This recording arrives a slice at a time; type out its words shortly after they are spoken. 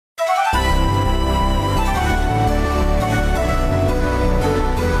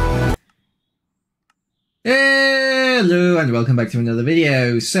Hello and welcome back to another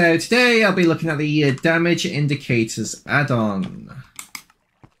video. So today I'll be looking at the damage indicators add-on.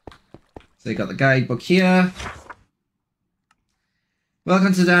 So you got the guidebook here.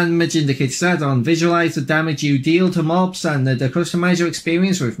 Welcome to the damage indicators add-on. Visualize the damage you deal to mobs and customize your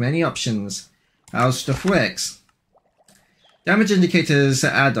experience with many options. How stuff works. Damage indicators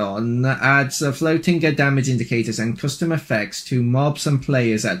add-on adds floating damage indicators and custom effects to mobs and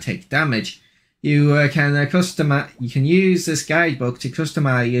players that take damage. You can use this guidebook to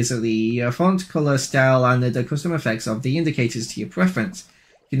customize the font, color, style, and the custom effects of the indicators to your preference.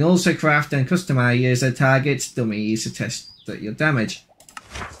 You can also craft and customize target dummies to test your damage.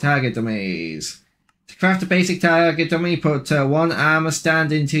 Target dummies. To craft a basic target dummy, put one armor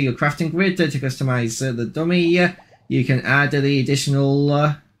stand into your crafting grid to customize the dummy. You can add the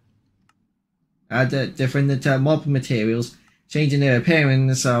additional different mob materials, changing the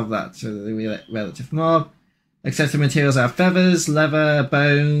appearance of that to the relative mob. Accepted materials are feathers, leather,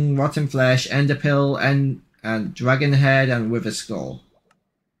 bone, rotten flesh, ender pill, and dragon head, and wither skull.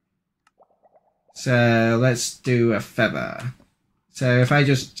 So let's do a feather. So if I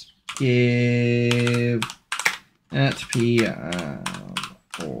just give at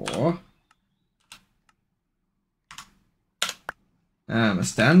PM4 a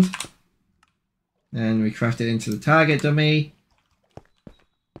stand, and we craft it into the target dummy.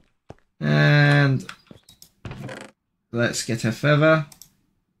 And let's get a feather.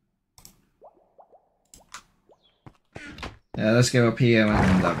 Let's go up here and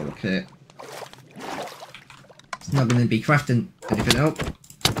have a look at it. It's not going to be crafting anything up.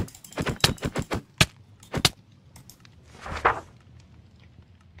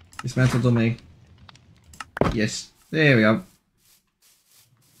 Dismantle dummy. Yes, there we go.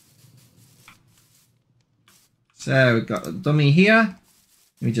 So we've got the dummy here.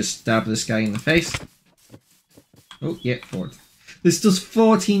 Let me just stab this guy in the face. Oh, yeah, forward. This does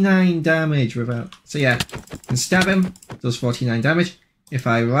 49 damage without... So yeah, I can stab him. Does 49 damage. If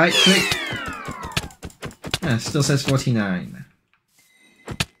I right click... Yeah, still says 49.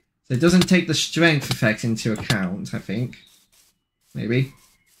 So it doesn't take the strength effect into account, I think. Maybe.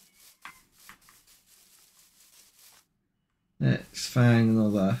 Let's find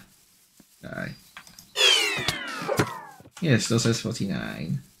another guy. Yeah, it still says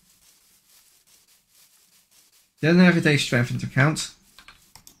 49. Don't know if it takes strength into account.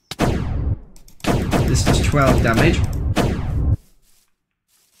 This does 12 damage.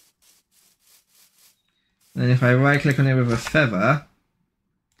 And then if I right click on it with a feather,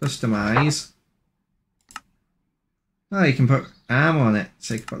 customize. Oh, you can put armor on it.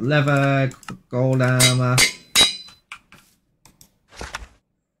 So you can put leather, put gold armor.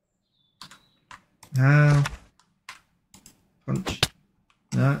 How? Punch.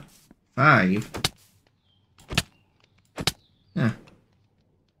 No. 5. Yeah.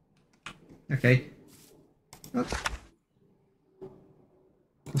 Okay. Oh.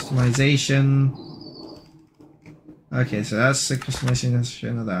 Customization. Okay, so that's the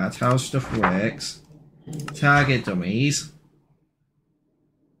customization of that. How stuff works. Target dummies.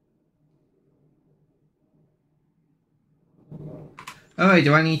 Oh wait,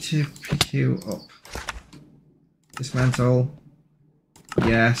 do I need to pick you up? Dismantle.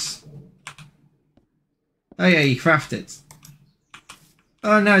 Yes. Oh yeah, you craft it.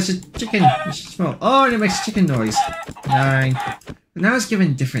 Oh no, it's a chicken. It's small. Oh, and it makes chicken noise. 9. But now it's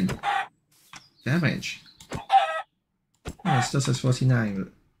giving different damage. Oh, it still says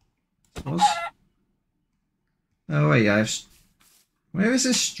 49. But oh wait, I have... Where is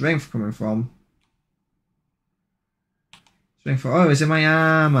this strength coming from? Strength for... Oh, is it my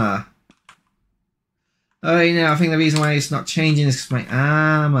armor? Oh, you know, I think the reason why it's not changing is because my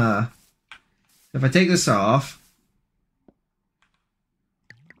armor. If I take this off,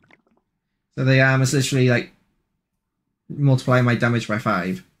 so the armor's literally like multiplying my damage by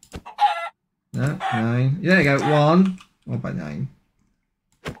 5. No, 9. There you go, 1. 1 by 9.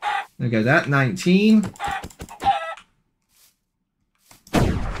 There we go, that 19.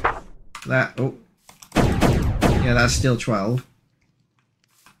 That, oh. Yeah, that's still 12.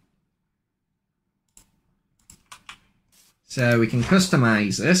 So we can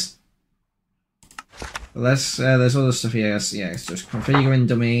customize this. There's other stuff here. Yeah, it's just configuring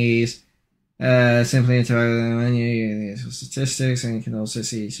dummies. Simply into the menu, statistics, and you can also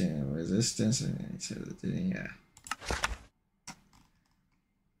see resistance.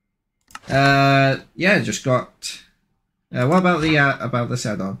 Yeah, just got. What about the about this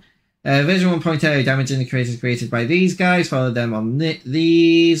add-on? Visual 1.0 damage indicators created by these guys. Follow them on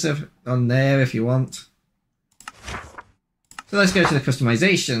these on there if you want. So let's go to the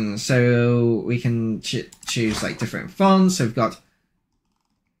customization. So we can choose like different fonts. So we've got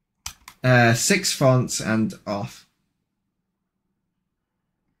 6 fonts and off.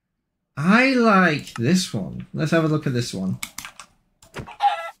 I like this one. Let's have a look at this one.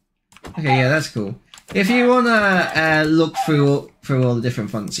 Okay, yeah, that's cool. If you wanna look through all the different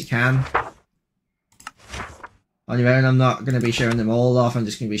fonts, you can. On your own, I'm not gonna be showing them all off. I'm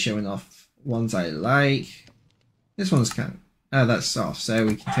just gonna be showing off ones I like. This one's kind of, oh, that's off, so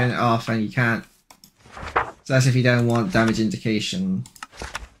we can turn it off, and you can't. So that's if you don't want damage indication.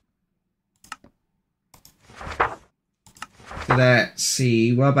 So let's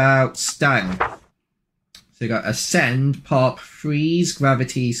see. What about style? So you got ascend, pop, freeze,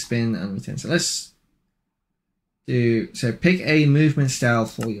 gravity, spin, and return. So let's do. So pick a movement style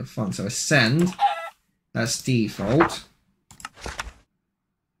for your font. So ascend. That's default.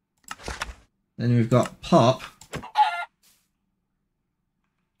 Then we've got pop.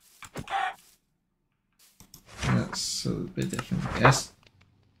 That's a bit different, I guess.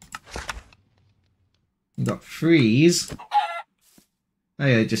 We've got freeze. Oh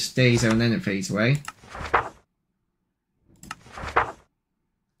yeah, it just stays there and then it fades away.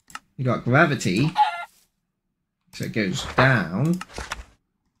 You got gravity. So it goes down.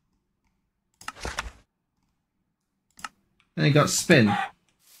 And you got spin.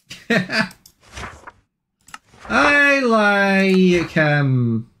 I like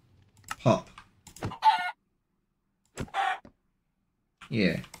pop.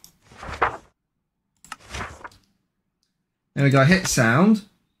 Yeah. Then we got hit sound.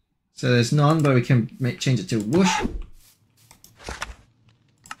 So there's none, but we can change it to whoosh.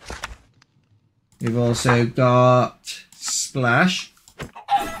 We've also got splash.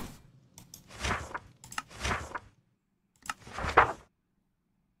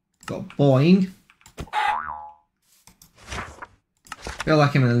 Got boing. Feel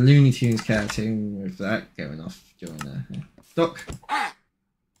like I'm in a Looney Tunes cartoon with that going off during there. Yeah. Duck.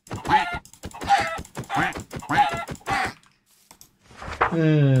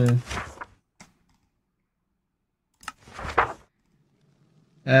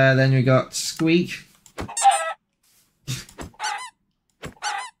 Then we got squeak.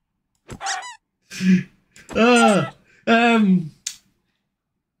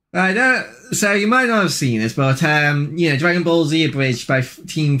 Right, so you might not have seen this, but you know, Dragon Ball Z Abridged by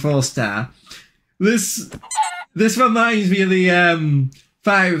Team 4-Star. This reminds me of the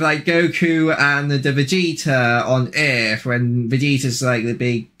fight with like Goku and the Vegeta on Earth when Vegeta's like the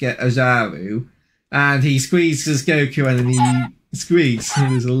big Ozaru, and he squeezes Goku and then he squeaks. It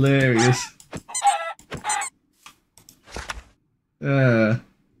was hilarious. And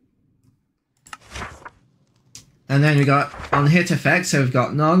then we got on hit effect, so we've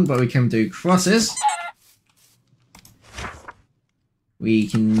got none, but we can do crosses. We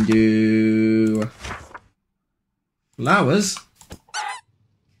can do flowers.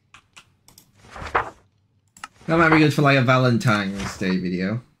 That might be good for like a Valentine's Day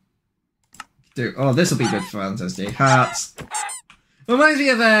video. Oh, this will be good for Valentine's Day. Hearts. Reminds me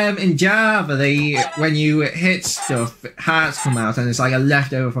of in Java, when you hit stuff, hearts come out, and it's like a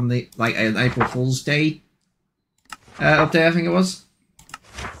leftover from the like an April Fool's Day update, I think it was.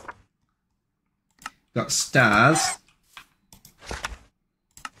 Got stars.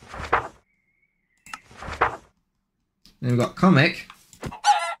 Then we've got comic.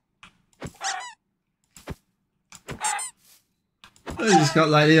 It's just got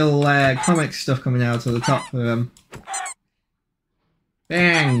like little comic stuff coming out of the top of them.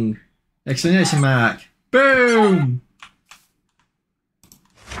 Bang! Exclamation mark. Boom!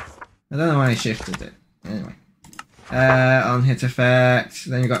 I don't know why I shifted it. Anyway. On hit effect.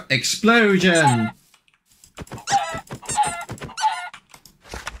 Then you've got explosion!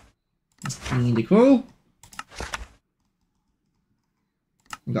 That's kinda cool.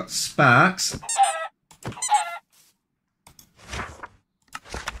 We've got sparks.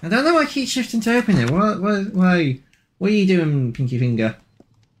 I don't know why I keep shifting to open it. Why? What are you doing, Pinky Finger?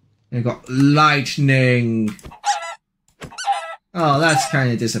 We've got lightning. Oh, that's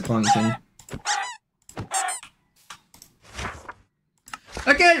kind of disappointing.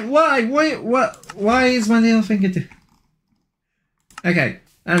 Again, why? Why is my little finger do? Okay,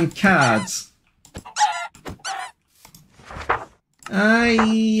 and cards. I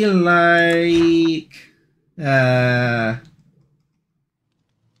like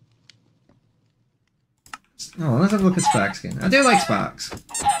oh, let's have a look at Sparks again. I do like Sparks.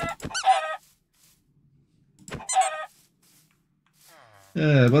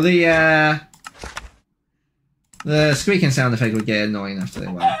 Well, the squeaking sound effect would get annoying after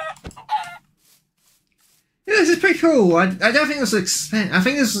a while. Yeah, this is pretty cool. I don't think this was I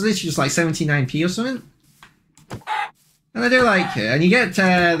think this was literally just like 79p or something. And I do like it. And you get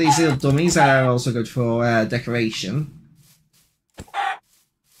these little dummies that are also good for decoration.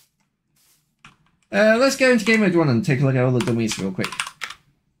 Let's go into game mode 1 and take a look at all the dummies real quick.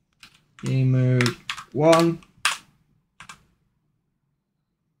 Game mode 1.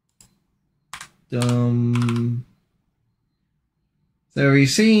 So we've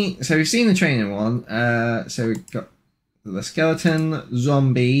seen the training one. So we've got the skeleton,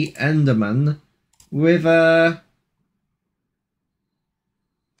 zombie, enderman, with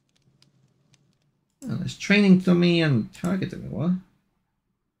there's training dummy and target dummy. What?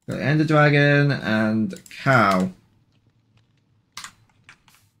 Got ender dragon and cow.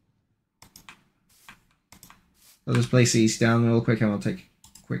 I'll just place these down real quick and we'll take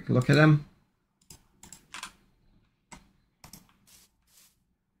a quick look at them.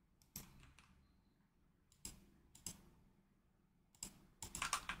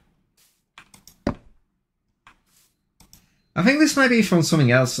 I think this might be from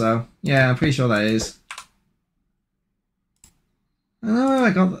something else though. Yeah, I'm pretty sure that is. I don't know where I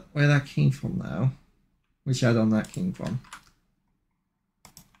got where that came from now. Which add-on that came from.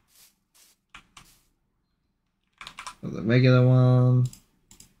 Got the regular one.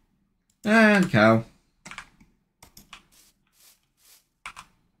 And cow.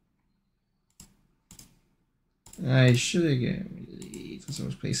 I should have given these as I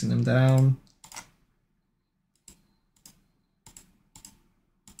was placing them down.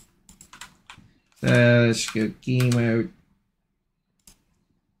 Let's go game mode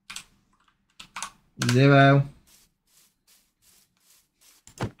 0.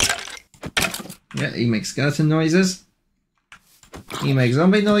 Yeah, he makes skeleton noises. He makes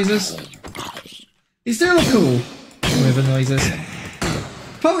zombie noises. He still look cool with the noises.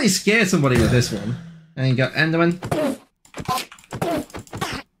 Probably scare somebody with this one. And you got Enderman.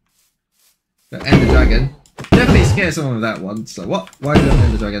 Got Ender Dragon. Definitely scare someone with that one. So what? Why is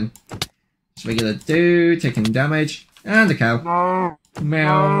Ender Dragon? Just regular dude taking damage. And a cow.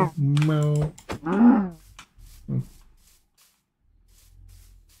 Meow. Meow.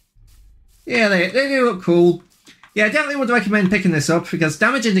 Yeah, they do look cool. Yeah, I definitely would recommend picking this up because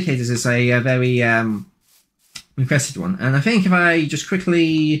damage indicators is a very requested one. And I think if I just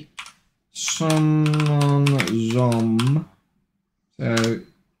quickly summon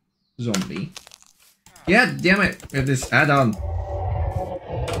zombie. Yeah, damn it, with this add-on.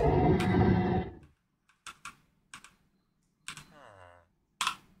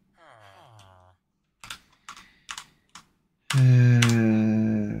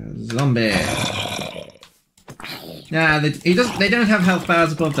 Zombie. Nah, they don't have health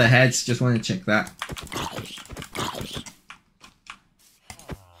bars above their heads. Just want to check that.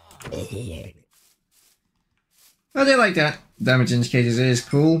 I do like that. Damage indicators is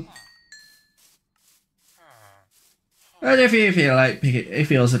cool. And if you feel like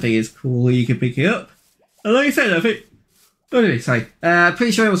if you also think it's cool, you can pick it up. And like I said, I think. Anyway, sorry.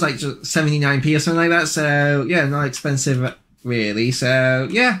 Pretty sure it was like just 79p or something like that. So yeah, not expensive really. So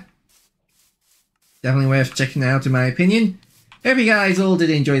yeah. Definitely worth checking out in my opinion. Hope you guys all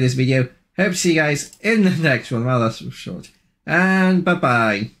did enjoy this video. Hope to see you guys in the next one. Well, that's short. And bye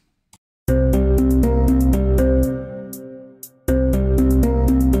bye.